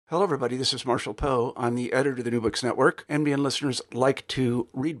Hello, everybody. This is Marshall Poe. I'm the editor of the New Books Network. NBN listeners like to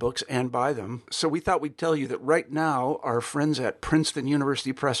read books and buy them. So we thought we'd tell you that right now, our friends at Princeton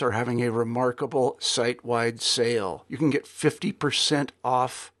University Press are having a remarkable site-wide sale. You can get 50%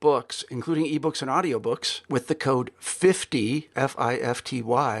 off books, including ebooks and audiobooks, with the code 50,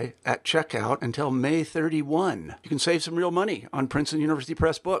 F-I-F-T-Y, at checkout until May 31. You can save some real money on Princeton University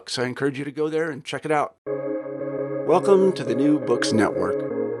Press books. I encourage you to go there and check it out. Welcome to the New Books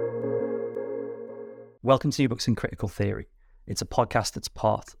Network. Welcome to New Books in Critical Theory. It's a podcast that's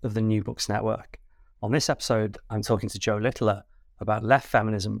part of the New Books Network. On this episode, I'm talking to Jo Littler about left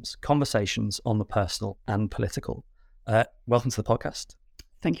feminisms, conversations on the personal and political. Welcome to the podcast.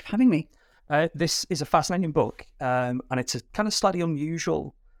 Thank you for having me. This is a fascinating book, and it's a kind of slightly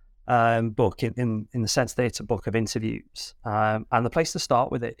unusual book in the sense that it's a book of interviews. And the place to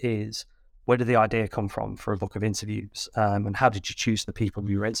start with it is, where did the idea come from for a book of interviews, and how did you choose the people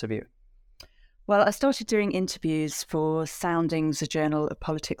you were interviewing? Well, I started doing interviews for Soundings, a journal of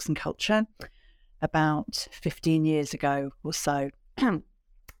politics and culture, about 15 years ago or so.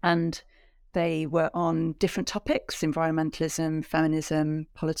 And they were on different topics: environmentalism, feminism,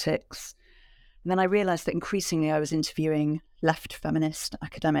 politics. And then I realised that increasingly I was interviewing left feminist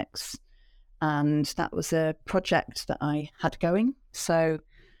academics. And that was a project that I had going. So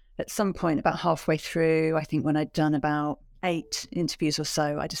at some point, about halfway through, I think when I'd done about 8 interviews or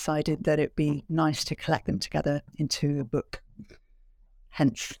so, I decided that it'd be nice to collect them together into a book,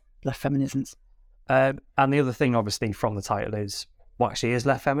 hence Left Feminisms. And the other thing, obviously, from the title is, what actually is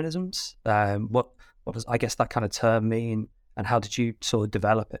left feminisms? What does, I guess, that kind of term mean, and how did you sort of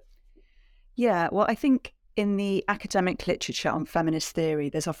develop it? Yeah, well, I think in the academic literature on feminist theory,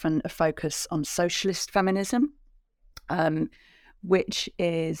 there's often a focus on socialist feminism, which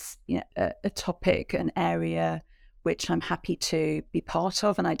is a topic, an area which I'm happy to be part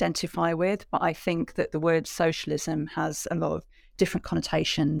of and identify with. But I think that the word socialism has a lot of different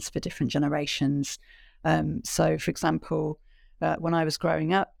connotations for different generations. So, for example, when I was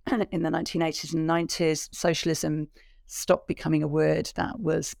growing up in the 1980s and 90s, socialism stopped becoming a word that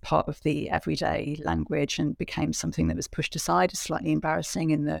was part of the everyday language and became something that was pushed aside as slightly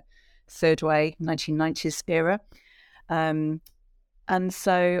embarrassing in the third way 1990s era. And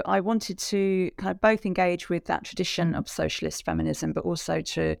so I wanted to kind of both engage with that tradition of socialist feminism, but also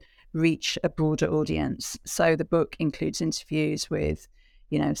to reach a broader audience. So the book includes interviews with,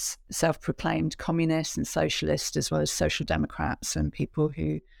 self-proclaimed communists and socialists, as well as social democrats and people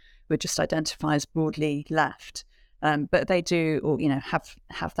who would just identify as broadly left. But they do,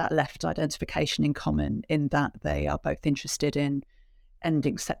 have that left identification in common, in that they are both interested in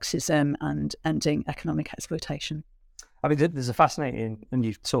ending sexism and ending economic exploitation. I mean, there's a fascinating, and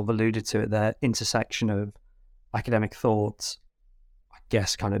you've sort of alluded to it there, intersection of academic thought, I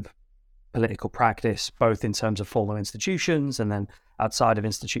guess, kind of political practice, both in terms of formal institutions and then outside of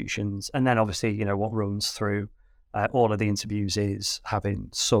institutions. And then obviously, what runs through all of the interviews is having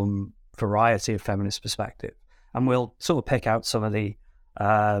some variety of feminist perspective. And we'll sort of pick out some of the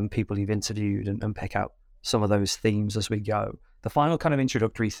people you've interviewed and pick out some of those themes as we go. The final kind of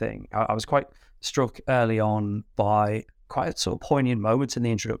introductory thing, I was quite struck early on by quite a sort of poignant moment in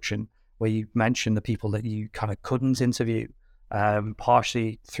the introduction where you mentioned the people that you kind of couldn't interview,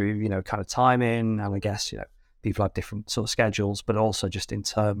 partially through, kind of timing, and I guess, people have different sort of schedules, but also just in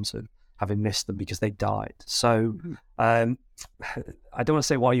terms of having missed them because they died. So I don't want to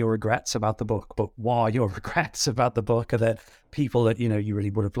say why your regrets about the book, but why your regrets about the book? Are there people that, you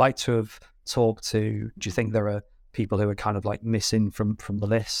really would have liked to have talked to? Do you think there are people who are kind of like missing from the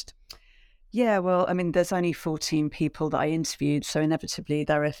list? Yeah, well, I mean, there's only 14 people that I interviewed, so inevitably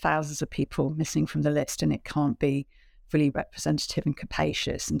there are thousands of people missing from the list, and it can't be fully representative and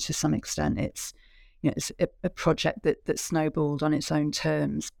capacious. And to some extent, it's a project that snowballed on its own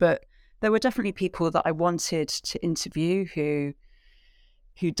terms. But there were definitely people that I wanted to interview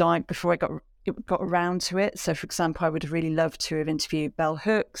who died before I got around to it. So, for example, I would have really loved to have interviewed Bell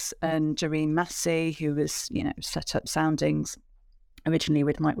Hooks and Doreen Massey, who was, set up Soundings originally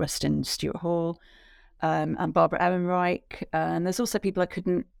with Mike Rustin and Stuart Hall, and Barbara Ehrenreich. And there's also people I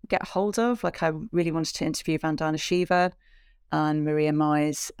couldn't get hold of. Like, I really wanted to interview Vandana Shiva and Maria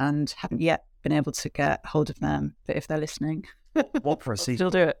Mize, and haven't yet been able to get hold of them. But if they're listening, what for a season?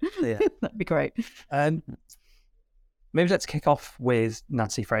 Still do it. Yeah. That'd be great. Maybe let's kick off with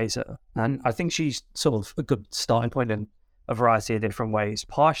Nancy Fraser. And I think she's sort of a good starting point in a variety of different ways,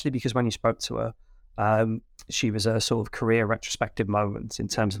 partially because when you spoke to her, she was a sort of career retrospective moment in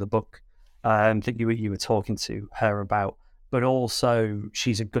terms of the book that you were talking to her about, but also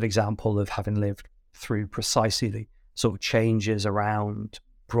she's a good example of having lived through precisely the sort of changes around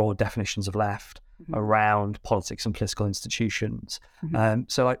broad definitions of left around politics and political institutions.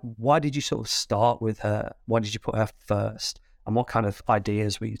 So like, why did you sort of start with her? Why did you put her first? And what kind of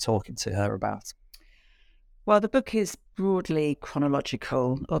ideas were you talking to her about? Well, the book is broadly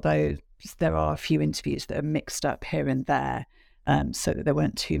chronological, although there are a few interviews that are mixed up here and there, so that there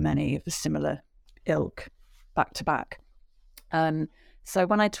weren't too many of a similar ilk back to back. So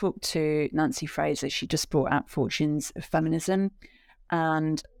when I talked to Nancy Fraser, she just brought out Fortunes of Feminism,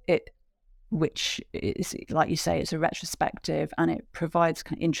 and which is, like you say, it's a retrospective, and it provides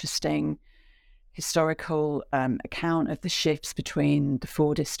kind of interesting historical account of the shifts between the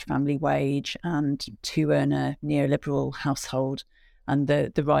Fordist family wage and two-earner neoliberal household, and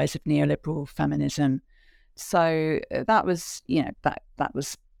the rise of neoliberal feminism. So that was, that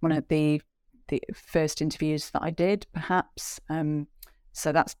was one of the first interviews that I did, perhaps.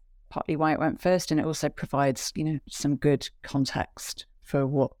 So that's partly why it went first, and it also provides, some good context for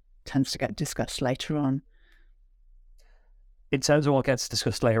what tends to get discussed later on. In terms of what gets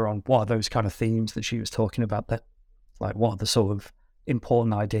discussed later on, what are those kind of themes that she was talking about? That, like, what are the sort of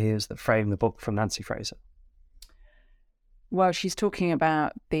important ideas that frame the book from Nancy Fraser? Well, she's talking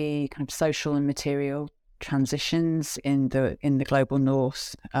about the kind of social and material transitions in the global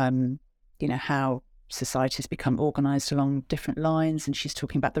north. How societies become organised along different lines, and she's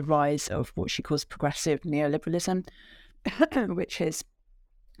talking about the rise of what she calls progressive neoliberalism, which is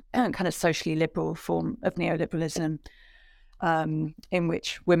a kind of socially liberal form of neoliberalism, in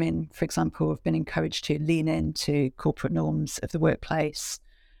which women, for example, have been encouraged to lean into corporate norms of the workplace,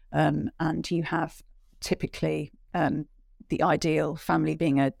 and you have typically the ideal family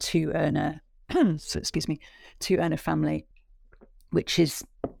being a two-earner family, which is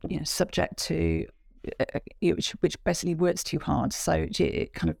subject to which basically works too hard, so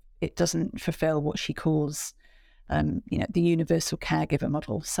it doesn't fulfill what she calls the universal caregiver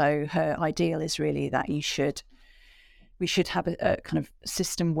model. So her ideal is really that we should have a kind of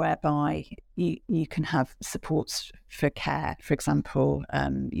system whereby you can have supports for care. For example,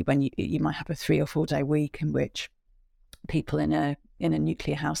 when you might have a 3 or 4 day week in which people in a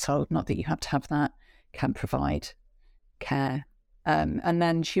nuclear household, not that you have to have that, can provide care. And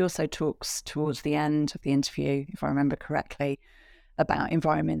then she also talks towards the end of the interview, if I remember correctly, about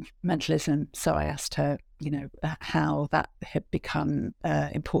environmentalism. So I asked her, how that had become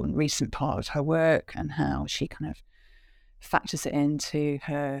an important recent part of her work, and how she kind of factors it into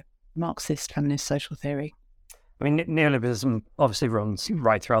her Marxist feminist social theory. I mean, neoliberalism obviously runs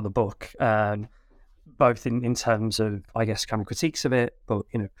right throughout the book, both in terms of, I guess, kind of critiques of it, but,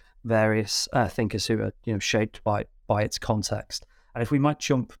 various thinkers who are, shaped by its context. And if we might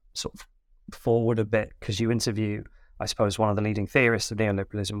jump sort of forward a bit, because you interview, I suppose, one of the leading theorists of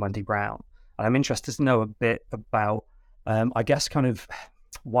neoliberalism, Wendy Brown. And I'm interested to know a bit about, I guess, kind of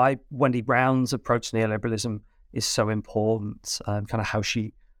why Wendy Brown's approach to neoliberalism is so important, kind of how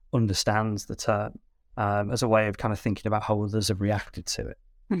she understands the term as a way of kind of thinking about how others have reacted to it.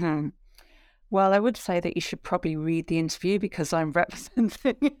 Mm-hmm. Well, I would say that you should probably read the interview, because I'm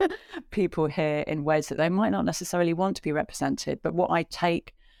representing people here in ways that they might not necessarily want to be represented. But what I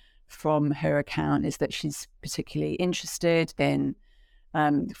take from her account is that she's particularly interested in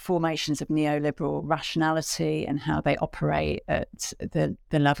formations of neoliberal rationality and how they operate at the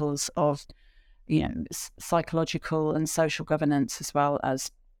levels of, psychological and social governance, as well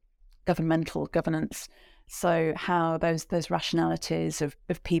as governmental governance. So how those rationalities of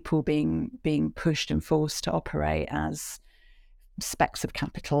people being pushed and forced to operate as specks of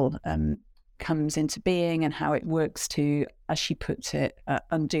capital comes into being, and how it works to, as she puts it,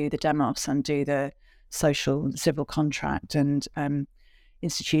 undo the demos, undo the social civil contract and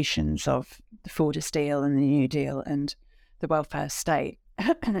institutions of the Fordist deal and the New Deal and the welfare state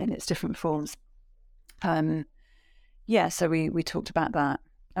in its different forms. So we talked about that.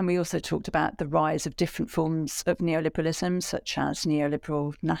 And we also talked about the rise of different forms of neoliberalism, such as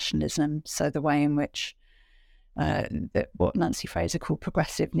neoliberal nationalism. So the way in which what Nancy Fraser called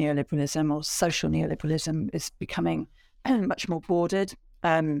progressive neoliberalism or social neoliberalism is becoming much more bordered.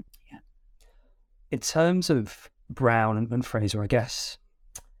 In terms of Brown and Fraser, I guess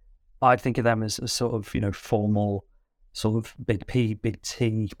I'd think of them as sort of, formal, sort of big P, big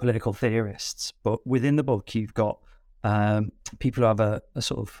T political theorists. But within the book, you've got people who have a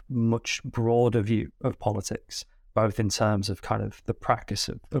sort of much broader view of politics, both in terms of kind of the practice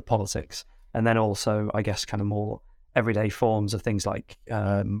of politics, and then also, I guess, kind of more everyday forms of things like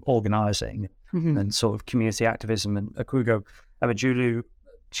organising and sort of community activism. And Akugo Abajulu,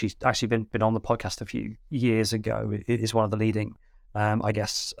 she's actually been on the podcast a few years ago, is one of the leading, I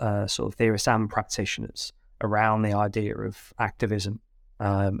guess, sort of theorists and practitioners around the idea of activism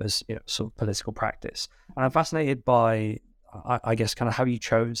as sort of political practice. And I'm fascinated by, I guess, kind of how you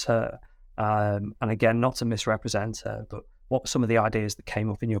chose her. And again, not to misrepresent her, but what were some of the ideas that came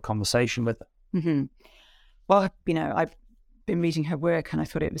up in your conversation with her? Mm-hmm. Well, I've been reading her work and I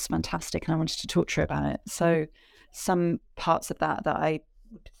thought it was fantastic and I wanted to talk to her about it. So some parts of that I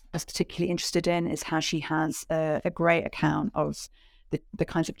was particularly interested in is how she has a great account of the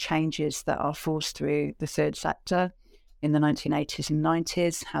kinds of changes that are forced through the third sector in the 1980s and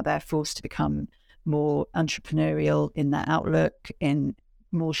 90s, how they're forced to become more entrepreneurial in their outlook, in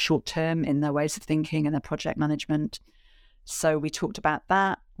more short-term in their ways of thinking and their project management. So we talked about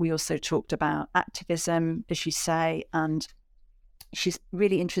that. We also talked about activism, as you say, and she's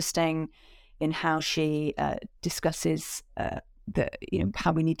really interesting in how she discusses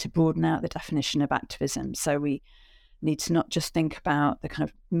how we need to broaden out the definition of activism. So we need to not just think about the kind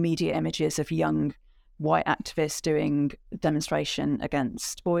of media images of young white activists doing a demonstration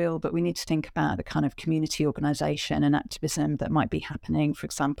against oil, but we need to think about the kind of community organisation and activism that might be happening, for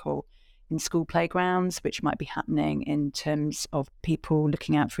example, in school playgrounds, which might be happening in terms of people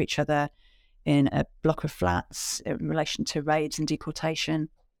looking out for each other in a block of flats in relation to raids and deportation.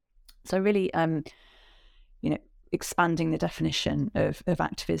 So really, expanding the definition of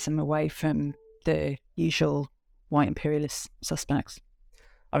activism away from the usual white imperialist suspects.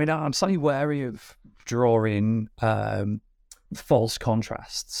 I mean, I'm slightly wary of drawing false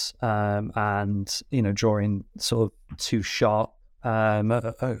contrasts and, drawing sort of too sharp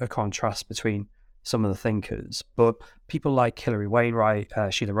a contrast between some of the thinkers. But people like Hilary Wainwright,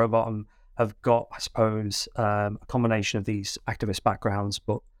 Sheila Rowbottom have got, I suppose, a combination of these activist backgrounds,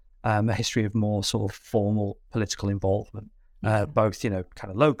 but a history of more sort of formal political involvement, both, kind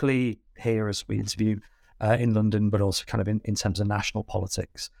of locally here as we interview in London, but also kind of in terms of national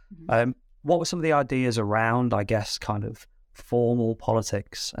politics. Mm-hmm. What were some of the ideas around, I guess, kind of formal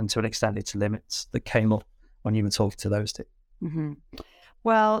politics and to an extent its limits that came up when you were talking to those two? Mm-hmm.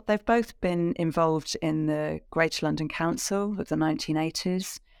 Well, they've both been involved in the Greater London Council of the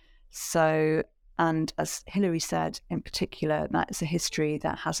 1980s. So, and as Hilary said, in particular, that is a history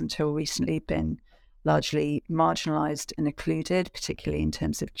that has until recently been largely marginalised and occluded, particularly in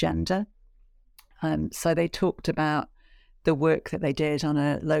terms of gender. So they talked about the work that they did on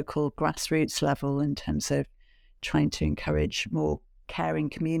a local grassroots level in terms of trying to encourage more caring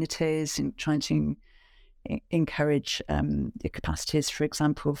communities and trying to encourage the capacities, for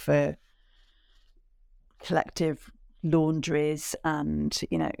example, for collective laundries and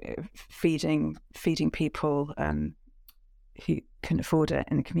feeding people who can afford it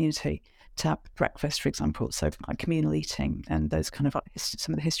in the community to have breakfast, for example. So like communal eating and those kind of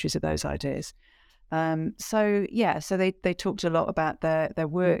some of the histories of those ideas. So they talked a lot about their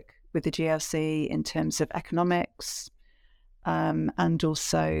work with the GLC in terms of economics, and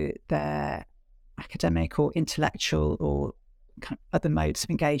also their academic or intellectual or kind of other modes of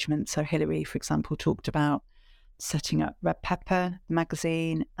engagement. So Hilary, for example, talked about setting up Red Pepper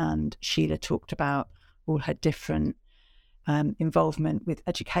magazine, and Sheila talked about all her different involvement with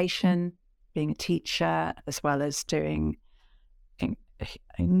education, being a teacher, as well as doing an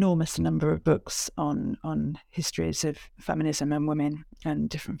enormous number of books on histories of feminism and women and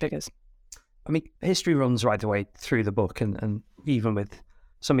different figures. I mean, history runs right the way through the book, and even with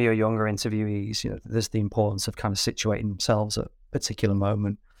some of your younger interviewees, there's the importance of kind of situating themselves at a particular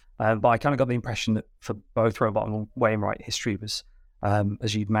moment. But I kind of got the impression that for both Rowbottom and Wainwright, history was,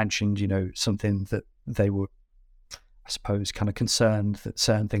 as you've mentioned, something that they were, I suppose, kind of concerned that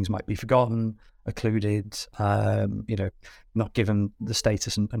certain things might be forgotten, occluded, not given the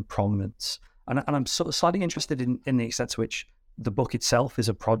status and prominence. And I'm sort of slightly interested in the extent to which the book itself is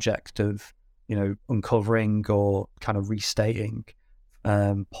a project of, uncovering or kind of restating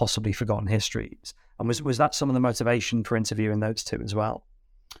possibly forgotten histories. And was that some of the motivation for interviewing those two as well?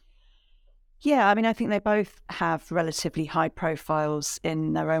 Yeah, I mean, I think they both have relatively high profiles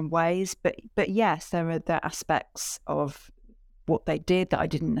in their own ways, but yes, there are aspects of what they did that I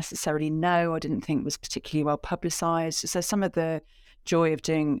didn't necessarily know, I didn't think was particularly well publicised. So some of the joy of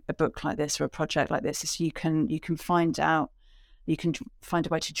doing a book like this or a project like this is you can find a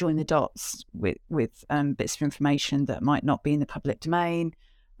way to join the dots with bits of information that might not be in the public domain,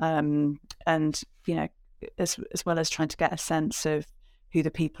 and as well as trying to get a sense of who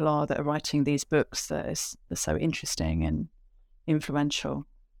the people are that are writing these books that are so interesting and influential.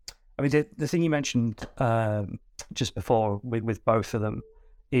 I mean, the thing you mentioned just before with both of them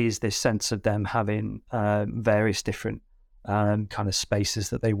is this sense of them having various different kind of spaces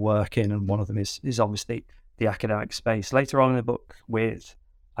that they work in, and one of them is obviously the academic space. Later on in the book, with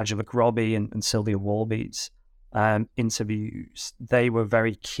Angela McRobbie and Sylvia Walbeats, interviews, they were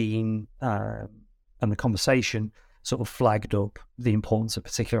very keen, and the conversation sort of flagged up the importance of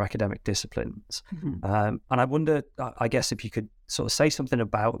particular academic disciplines. And I wonder, I guess, if you could sort of say something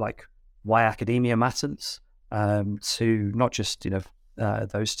about like why academia matters to not just,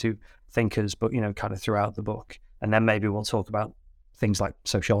 those two thinkers, but, kind of throughout the book. And then maybe we'll talk about things like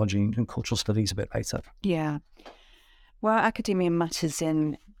sociology and cultural studies a bit later. Yeah. Well, academia matters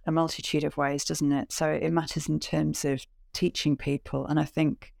in a multitude of ways, doesn't it? So it matters in terms of teaching people. And I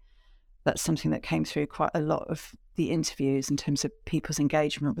think that's something that came through quite a lot of the interviews in terms of people's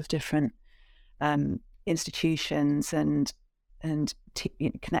engagement with different institutions and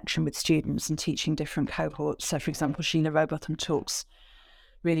connection with students and teaching different cohorts. So, for example, Sheila Rowbotham talks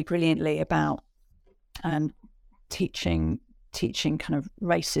really brilliantly about teaching kind of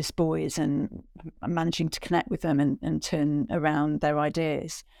racist boys and managing to connect with them and turn around their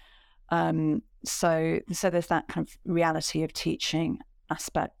ideas. So there's that kind of reality of teaching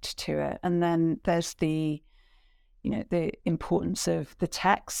aspect to it. And then there's the importance of the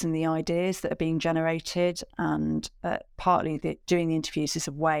texts and the ideas that are being generated, and partly doing the interviews is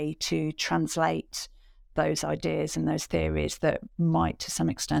a way to translate those ideas and those theories that might to some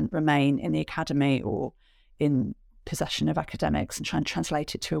extent remain in the academy or in possession of academics, and try and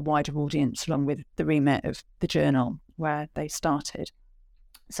translate it to a wider audience along with the remit of the journal where they started.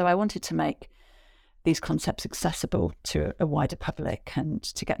 So I wanted to make these concepts accessible to a wider public and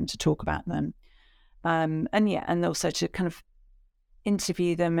to get them to talk about them. And also to kind of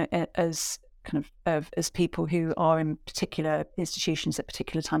interview them as kind of as people who are in particular institutions at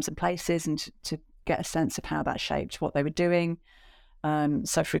particular times and places, and to get a sense of how that shaped what they were doing.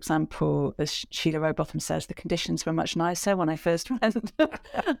 So, for example, as Sheila Rowbotham says, the conditions were much nicer when I first went.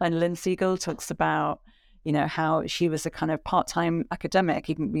 And Lynn Siegel talks about, how she was a kind of part-time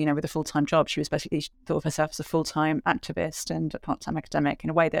academic, even, with a full-time job. She was basically thought of herself as a full-time activist and a part-time academic in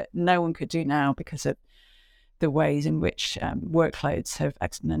a way that no one could do now because of the ways in which workloads have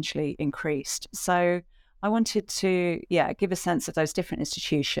exponentially increased. So I wanted to, give a sense of those different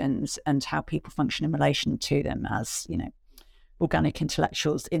institutions and how people function in relation to them as, organic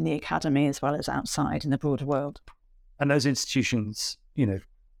intellectuals in the academy as well as outside in the broader world. And those institutions, they're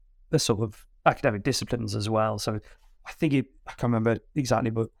sort of academic disciplines as well. So I think I can't remember exactly,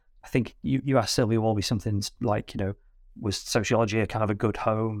 but I think you asked Sylvia Walby something like, was sociology a kind of a good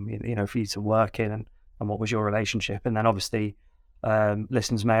home, for you to work in, and what was your relationship? And then obviously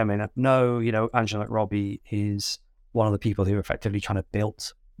listeners may or may not know, Angela Robbie is one of the people who effectively kind of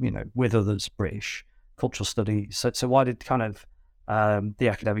built, with others, British cultural studies. So why did kind of the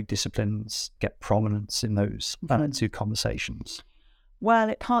academic disciplines get prominence in those two conversations? Well,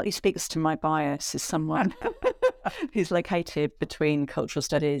 it partly speaks to my bias as someone who's located between cultural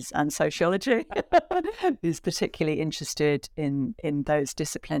studies and sociology, who's particularly interested in those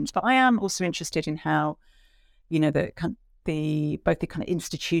disciplines. But I am also interested in how, both the kind of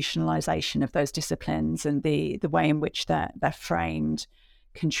institutionalization of those disciplines and the way in which they're framed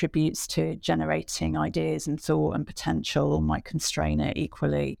contributes to generating ideas and thought and potential, or might constrain it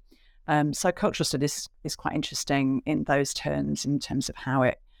equally. So cultural studies is quite interesting in those terms, in terms of how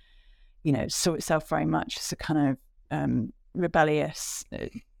it, saw itself very much as a kind of rebellious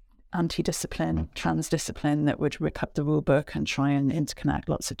anti-discipline, transdiscipline that would rip up the rule book and try and interconnect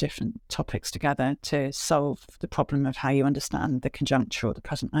lots of different topics together to solve the problem of how you understand the conjuncture or the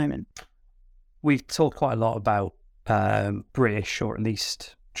present moment. We've talked quite a lot about British, or at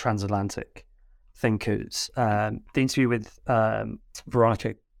least transatlantic thinkers. The interview with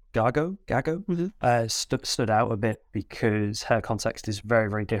Veronica Gago stood out a bit because her context is very,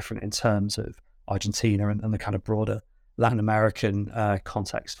 very different in terms of Argentina and the kind of broader Latin American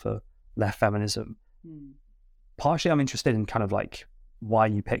context for left feminism. Partially, I'm interested in kind of like why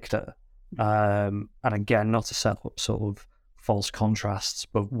you picked her. And again, not to set up sort of false contrasts,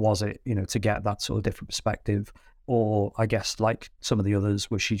 but was it, to get that sort of different perspective? Or I guess like some of the others,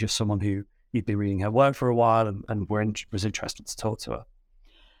 was she just someone who you'd been reading her work for a while and was interested to talk to her?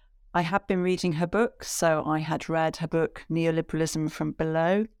 I have been reading her books. So I had read her book, Neoliberalism from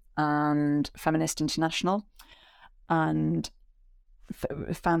Below and Feminist International, and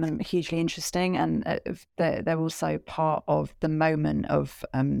found them hugely interesting. And they're also part of the moment of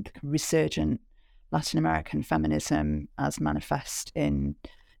resurgent Latin American feminism as manifest in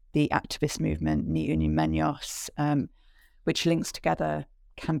the activist movement, Ni Una Menos, which links together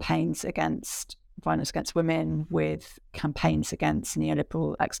campaigns against violence against women with campaigns against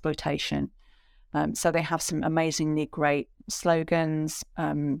neoliberal exploitation. So they have some amazingly great slogans.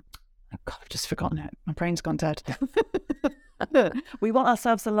 God, I've just forgotten it. My brain's gone dead. We want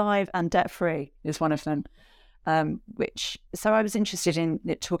ourselves alive and debt-free is one of them. So I was interested in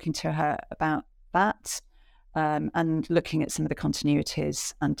talking to her about that, and looking at some of the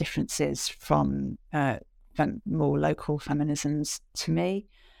continuities and differences from more local feminisms to me.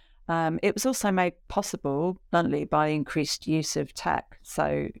 It was also made possible, bluntly, by increased use of tech.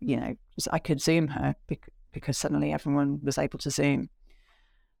 So, I could Zoom her because suddenly everyone was able to Zoom.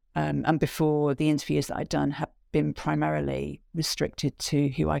 And before, the interviews that I'd done had been primarily restricted to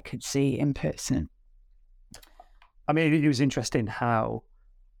who I could see in person. I mean, it was interesting how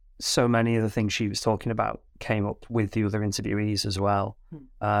so many of the things she was talking about came up with the other interviewees as well,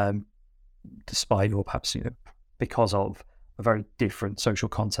 despite, or perhaps, because of a very different social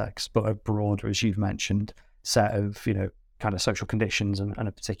context, but a broader, as you've mentioned, set of, kind of social conditions and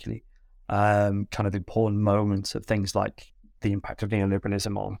a particularly kind of important moments of things like the impact of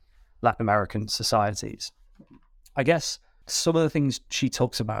neoliberalism on Latin American societies. I guess some of the things she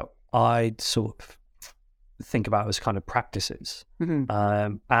talks about, I'd sort of think about as kind of practices.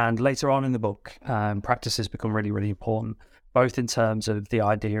 And later on in the book, practices become really, really important, both in terms of the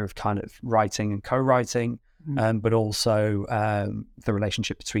idea of kind of writing and co-writing, but also the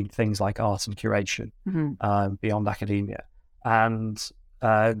relationship between things like art and curation beyond academia. And,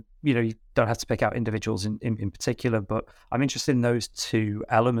 you don't have to pick out individuals in particular, but I'm interested in those two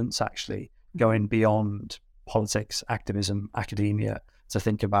elements actually going beyond politics, activism, academia, to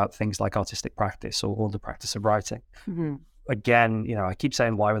think about things like artistic practice or the practice of writing. Again, I keep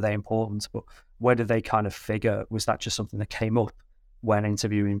saying, why were they important? But where did they kind of figure? Was that just something that came up when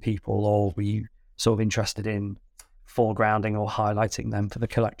interviewing people, or were you sort of interested in foregrounding or highlighting them for the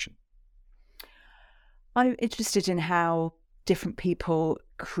collection? I'm interested in how different people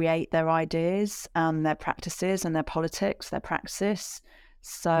create their ideas and their practices and their politics, their praxis.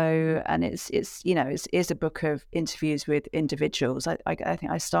 So, and it's a book of interviews with individuals. I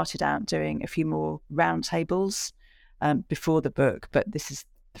think I started out doing a few more roundtables before the book, but this is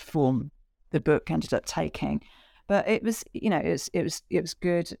the form the book ended up taking. But it was, it was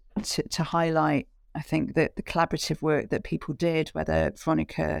good to highlight, I think, that the collaborative work that people did, whether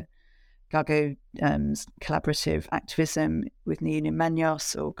Veronica Gago's collaborative activism with Nina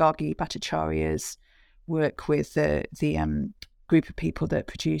Menos or Gargi Bhattacharya's work with the group of people that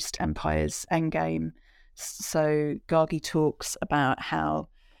produced Empire's Endgame. So Gargi talks about how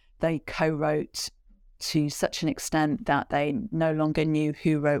they co-wrote to such an extent that they no longer knew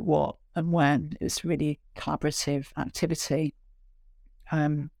who wrote what and when. It was really collaborative activity,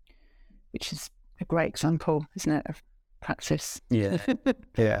 which is a great example, isn't it, of practice? Yeah.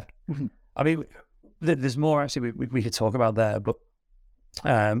 Yeah. I mean, there's more actually we could talk about there, but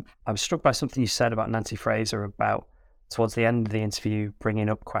I was struck by something you said about Nancy Fraser about, towards the end of the interview, bringing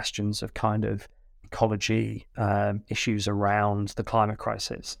up questions of kind of ecology, issues around the climate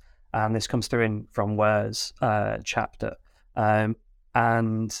crisis. And this comes through in from Ware's chapter.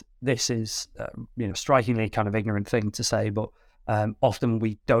 And this is, strikingly kind of ignorant thing to say, but often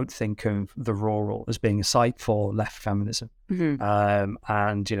we don't think of the rural as being a site for left feminism.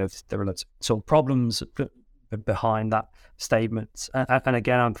 And, there are lots of sort of problems behind that statement. And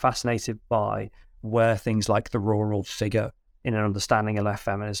again, I'm fascinated by where things like the rural figure in an understanding of left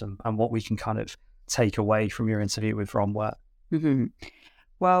feminism and what we can kind of take away from your interview with Ron Ware.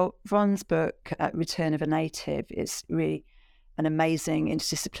 Well, Ron's book, Return of a Native, is really an amazing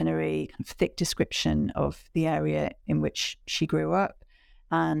interdisciplinary, kind of thick description of the area in which she grew up.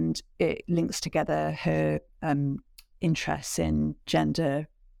 And it links together her interests in gender,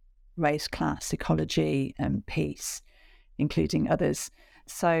 race, class, ecology, and peace, including others.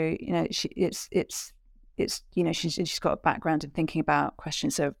 So, she's got a background in thinking about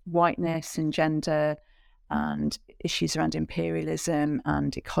questions of whiteness and gender and issues around imperialism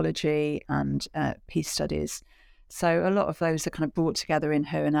and ecology and peace studies. So a lot of those are kind of brought together in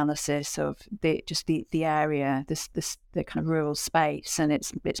her analysis of the area, the kind of rural space and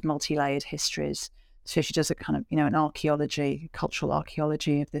its multi-layered histories. So she does a kind of, an archaeology, cultural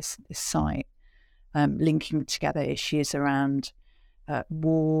archaeology of this site, linking together issues around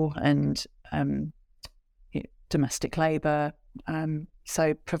war and domestic labour.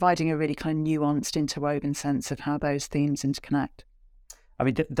 So providing a really kind of nuanced, interwoven sense of how those themes interconnect. I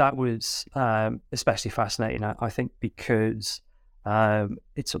mean, that was especially fascinating, I think, because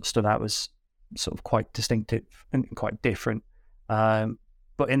it sort of stood out as sort of quite distinctive and quite different.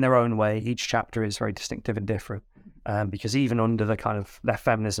 But in their own way, each chapter is very distinctive and different. Because even under the kind of left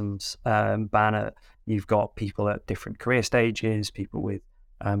feminism's banner, you've got people at different career stages, people with,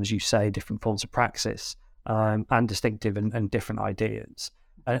 as you say, different forms of praxis, and distinctive and different ideas.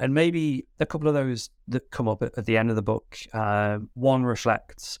 And maybe a couple of those that come up at the end of the book, one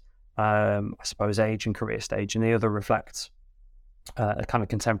reflects I suppose, age and career stage, and the other reflects a kind of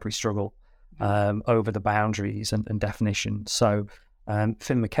contemporary struggle over the boundaries and definitions. So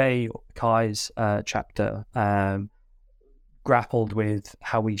Finn McKay's chapter grappled with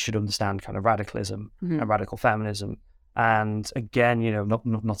how we should understand kind of radicalism and radical feminism. And again, not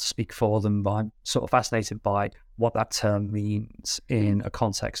to speak for them, but I'm sort of fascinated by what that term means in a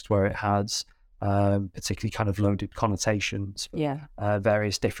context where it has particularly kind of loaded connotations for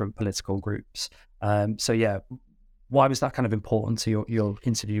various different political groups. So yeah, why was that kind of important to your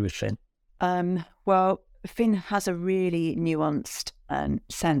interview with Finn? Well, Finn has a really nuanced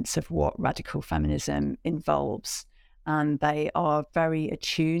sense of what radical feminism involves, and they are very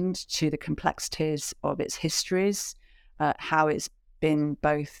attuned to the complexities of its histories, how it's been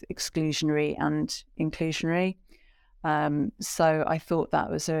both exclusionary and inclusionary. So I thought that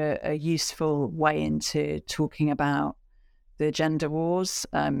was a useful way into talking about the gender wars.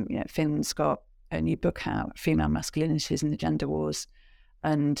 Finn's got a new book out, Female Masculinities and the Gender Wars,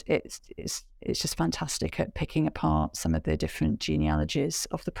 and it's just fantastic at picking apart some of the different genealogies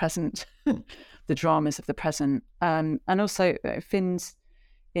of the present, the dramas of the present. And also Finn's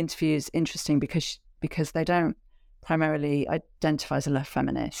interview is interesting because they don't primarily identify as a left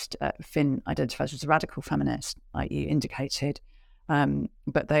feminist. Finn identifies as a radical feminist, like you indicated,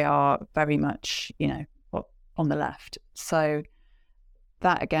 but they are very much, on the left. So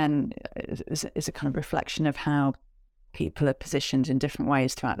that, again, is a kind of reflection of how people are positioned in different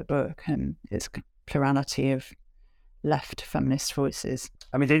ways throughout the book, and it's a plurality of left feminist voices.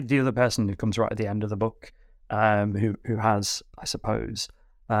 I mean, the other person who comes right at the end of the book, who has, I suppose,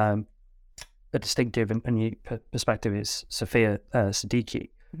 a distinctive and new perspective is Sophia Siddiqui,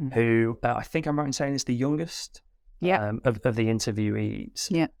 who I think I'm right in saying is the youngest of the interviewees.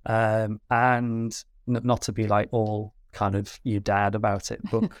 Yeah. And not to be like all kind of you dad about it,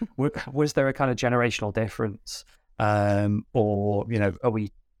 but was there a kind of generational difference? Or, are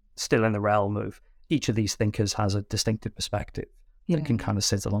we still in the realm of each of these thinkers has a distinctive perspective that can kind of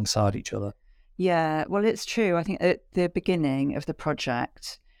sit alongside each other? Yeah, well, it's true. I think at the beginning of the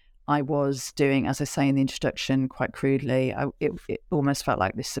project, I was doing, as I say in the introduction, quite crudely, it almost felt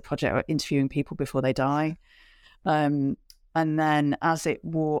like this is a project of interviewing people before they die. And then as it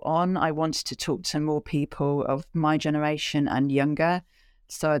wore on, I wanted to talk to more people of my generation and younger.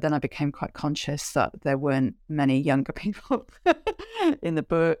 So then I became quite conscious that there weren't many younger people in the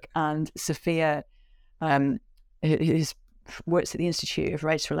book. And Sophia, who works at the Institute of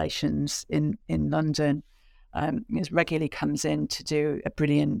Race Relations in London, regularly comes in to do a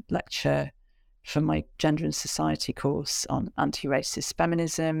brilliant lecture for my Gender and Society course on anti-racist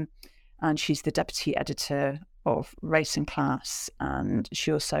feminism. And she's the deputy editor of Race and Class, and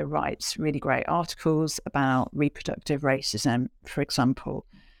she also writes really great articles about reproductive racism, for example.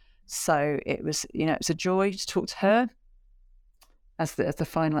 So it was, it's a joy to talk to her as the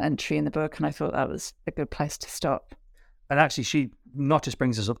final entry in the book, and I thought that was a good place to stop. And actually, she not just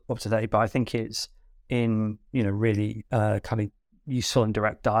brings us up to date, but I think it's in really kind of useful and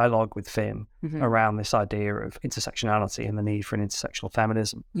direct dialogue with Finn around this idea of intersectionality and the need for an intersectional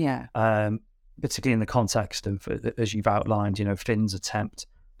feminism. Yeah. Particularly in the context of, as you've outlined, Finn's attempt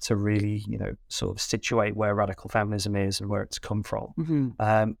to really, sort of situate where radical feminism is and where it's come from.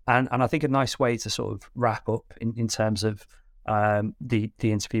 And I think a nice way to sort of wrap up in terms of the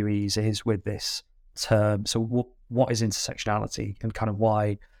interviewees is with this term. So what is intersectionality, and kind of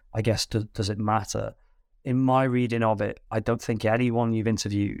why, I guess, does it matter? In my reading of it, I don't think anyone you've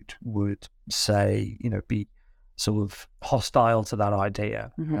interviewed would say, be sort of hostile to that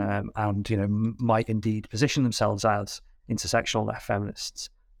idea, and might indeed position themselves as intersectional left feminists.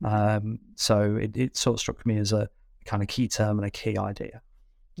 So it sort of struck me as a kind of key term and a key idea.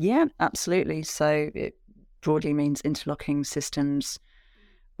 Yeah, absolutely. So it broadly means interlocking systems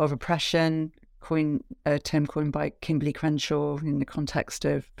of oppression, a term coined by Kimberly Crenshaw in the context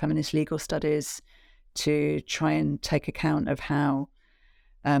of feminist legal studies, to try and take account of how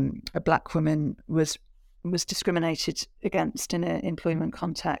a Black woman was discriminated against in an employment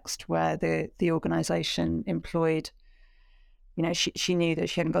context where the organisation employed, she knew that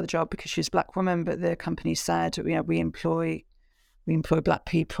she hadn't got the job because she was a Black woman, but the company said, we employ Black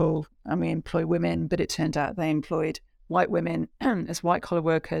people and we employ women, but it turned out they employed white women as white collar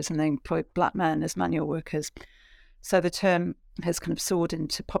workers and they employed Black men as manual workers. So the term has kind of soared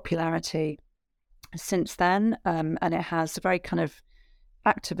into popularity since then, and it has a very kind of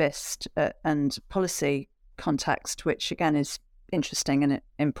activist and policy context, which again is interesting and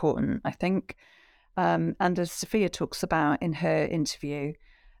important, I think. And as Sophia talks about in her interview,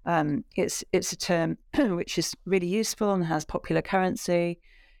 it's a term which is really useful and has popular currency.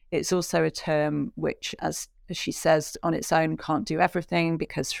 It's also a term which, as she says, on its own can't do everything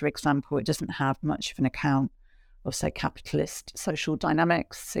because, for example, it doesn't have much of an account of, say, capitalist social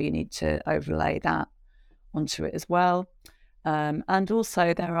dynamics. So you need to overlay that onto it as well. And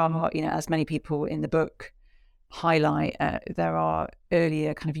also there are, as many people in the book highlight, there are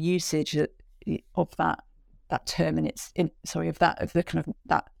earlier kind of usage of that term and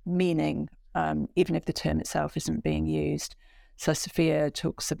that meaning, even if the term itself isn't being used. So Sophia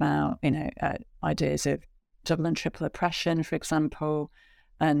talks about, ideas of double and triple oppression, for example.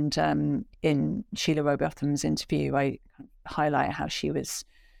 And in Sheila Rowbotham's interview, I highlight how she was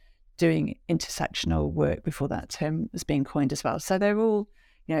doing intersectional work before that term was being coined as well. So they're all,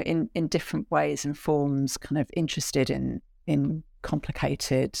 in different ways and forms, kind of interested in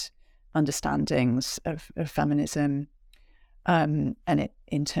complicated understandings of feminism. And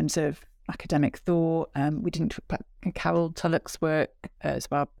in terms of academic thought, we didn't talk about Carol Tulloch's work as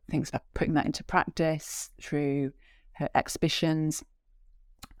well, things about putting that into practice through her exhibitions.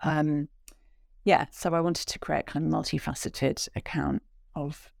 So I wanted to create a kind of multifaceted account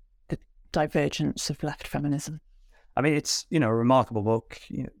of the divergence of left feminism. I mean, it's, a remarkable book.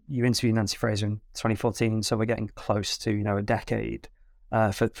 You interviewed Nancy Fraser in 2014, so we're getting close to, a decade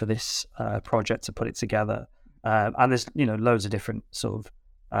for this project to put it together. And there's, loads of different sort of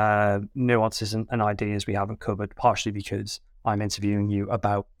nuances and ideas we haven't covered, partially because I'm interviewing you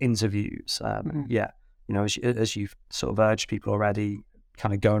about interviews. As you've sort of urged people already,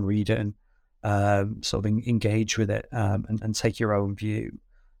 kind of go and read it and sort of engage with it and take your own view.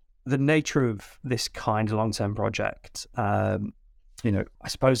 The nature of this kind of long-term project, I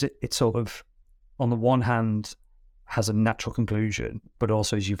suppose it sort of, on the one hand, has a natural conclusion, but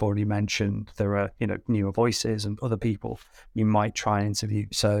also, as you've already mentioned, there are, newer voices and other people you might try and interview.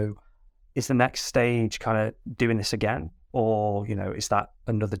 So is the next stage kind of doing this again? Or, is that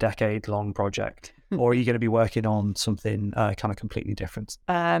another decade-long project? Or are you going to be working on something kind of completely different?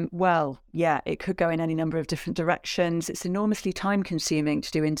 It could go in any number of different directions. It's enormously time-consuming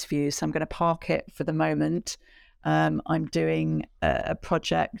to do interviews, so I'm going to park it for the moment. I'm doing a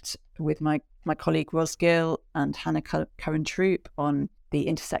project with my colleague Ros Gill and Hannah Curran-Troop on the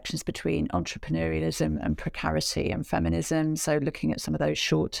intersections between entrepreneurialism and precarity and feminism. So looking at some of those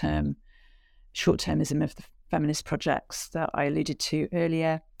short-termism of the feminist projects that I alluded to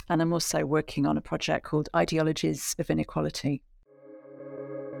earlier. And I'm also working on a project called Ideologies of Inequality,